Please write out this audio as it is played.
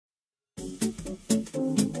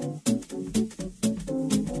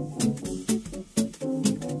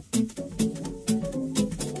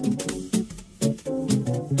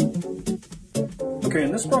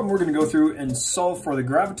in this problem, we're going to go through and solve for the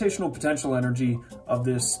gravitational potential energy of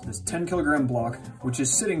this 10 kilogram block, which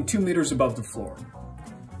is sitting 2 meters above the floor.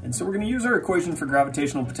 And so we're going to use our equation for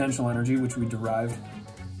gravitational potential energy, which we derived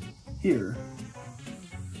here.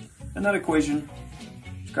 And that equation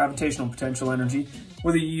is gravitational potential energy.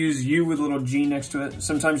 Whether you use U with a little g next to it,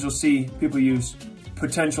 sometimes you'll see people use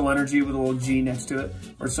potential energy with a little g next to it,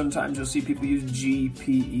 or sometimes you'll see people use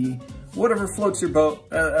GPE. Whatever floats your boat,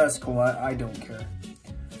 that's cool, I don't care.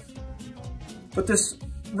 But this,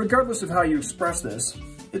 regardless of how you express this,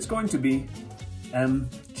 it's going to be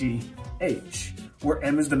mgh, where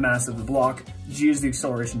m is the mass of the block, g is the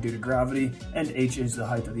acceleration due to gravity, and h is the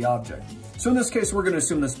height of the object. So in this case, we're going to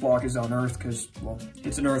assume this block is on Earth because, well,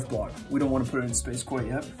 it's an Earth block. We don't want to put it in space quite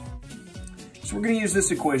yet. So we're going to use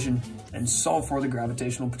this equation and solve for the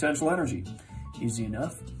gravitational potential energy. Easy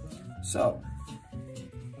enough. So,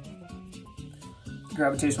 the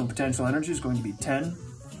gravitational potential energy is going to be 10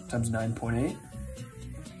 times 9.8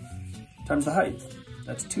 times the height.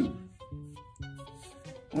 That's 2. And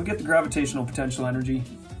we get the gravitational potential energy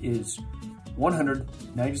is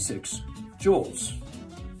 196 joules.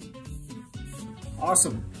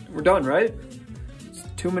 Awesome. We're done, right? It's a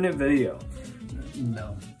 2-minute video.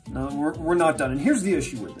 No, we're not done. And here's the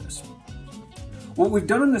issue with this. What we've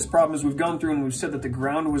done in this problem is we've gone through and we've said that the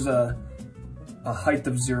ground was a height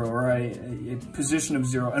of 0, or a position of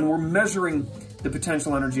 0, and we're measuring the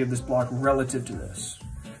potential energy of this block relative to this.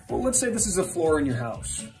 Well, let's say this is a floor in your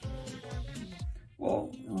house.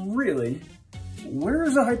 Well, really, where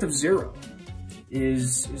is a height of 0?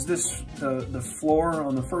 Is this the floor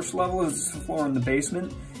on the first level? Is this the floor in the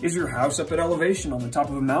basement? Is your house up at elevation on the top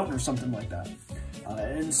of a mountain or something like that?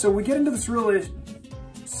 And so we get into this real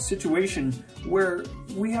situation where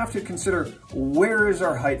we have to consider where is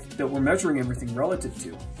our height that we're measuring everything relative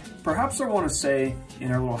to. Perhaps I want to say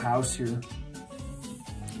in our little house here,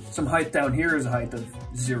 some height down here is a height of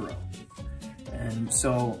 0. And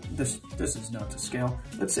so this is not to scale.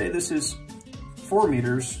 Let's say this is 4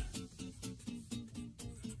 meters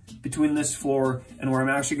between this floor and where I'm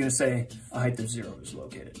actually going to say a height of 0 is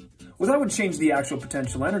located. Well, that would change the actual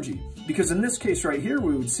potential energy, because in this case right here,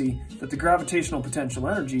 we would see that the gravitational potential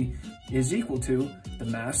energy is equal to the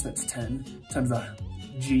mass, that's 10, times the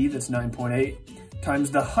g, that's 9.8, times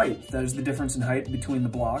the height, that is the difference in height between the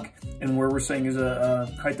block and where we're saying is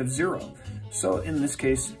a height of 0. So in this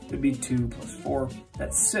case, it would be 2 plus 4,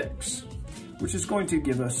 that's 6, which is going to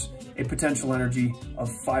give us a potential energy of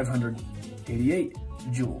 588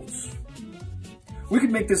 joules. We could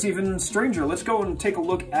make this even stranger. Let's go and take a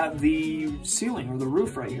look at the ceiling or the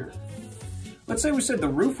roof right here. Let's say we said the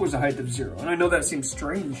roof was a height of 0, and I know that seems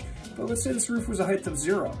strange, but let's say this roof was a height of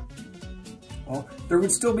 0. Well, there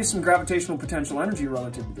would still be some gravitational potential energy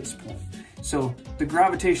relative to this point. So the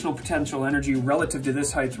gravitational potential energy relative to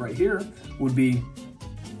this height right here would be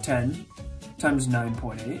 10 times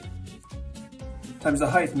 9.8 times the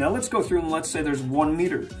height. Now let's go through and let's say there's 1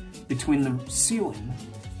 meter between the ceiling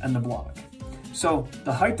and the block. So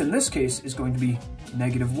the height in this case is going to be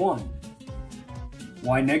 -1.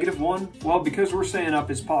 Why -1? Well, because we're saying up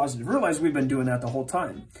is positive. Realize we've been doing that the whole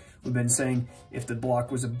time. We've been saying if the block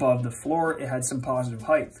was above the floor, it had some positive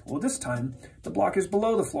height. Well, this time the block is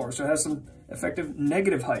below the floor, so it has some effective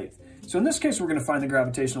negative height. So in this case, we're going to find the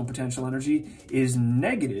gravitational potential energy is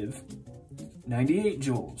 -98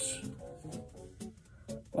 joules.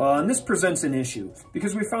 And this presents an issue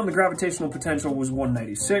because we found the gravitational potential was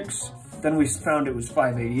 196, then we found it was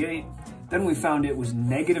 588, then we found it was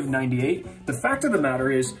 -98. The fact of the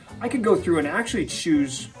matter is I could go through and actually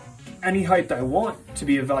choose any height I want to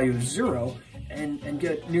be a value of 0 and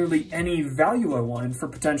get nearly any value I wanted for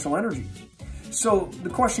potential energy. So the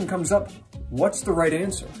question comes up, what's the right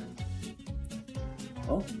answer?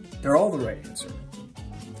 Well, they're all the right answer.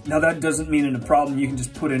 Now that doesn't mean in a problem you can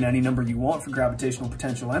just put in any number you want for gravitational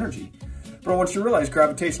potential energy. But I want you to realize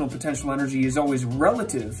gravitational potential energy is always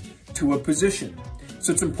relative to a position.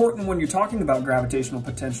 So it's important when you're talking about gravitational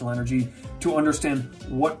potential energy to understand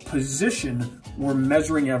what position we're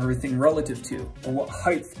measuring everything relative to, or what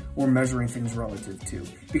height we're measuring things relative to,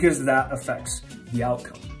 because that affects the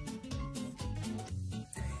outcome.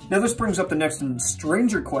 Now this brings up the next and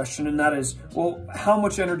stranger question, and that is, well, how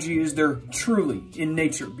much energy is there truly in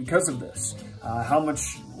nature because of this?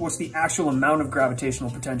 What's the actual amount of gravitational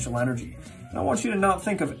potential energy? And I want you to not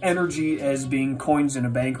think of energy as being coins in a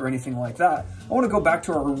bank or anything like that. I want to go back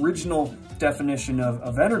to our original definition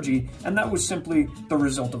of energy, and that was simply the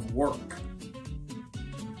result of work.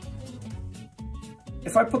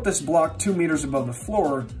 If I put this block 2 meters above the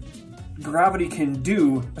floor, gravity can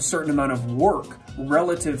do a certain amount of work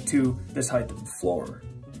relative to this height of the floor.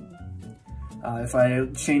 If I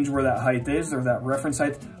change where that height is, or that reference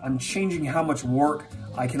height, I'm changing how much work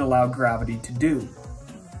I can allow gravity to do.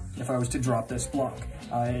 If I was to drop this block.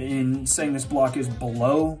 In saying this block is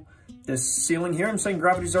below this ceiling here, I'm saying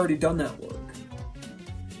gravity's already done that work.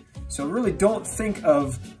 So really don't think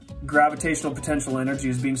of gravitational potential energy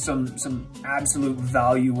as being some absolute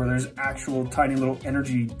value where there's actual tiny little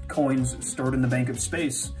energy coins stored in the bank of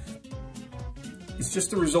space. It's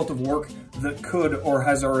just the result of work that could or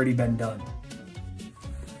has already been done.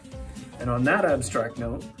 And on that abstract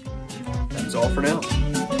note, that's all for now.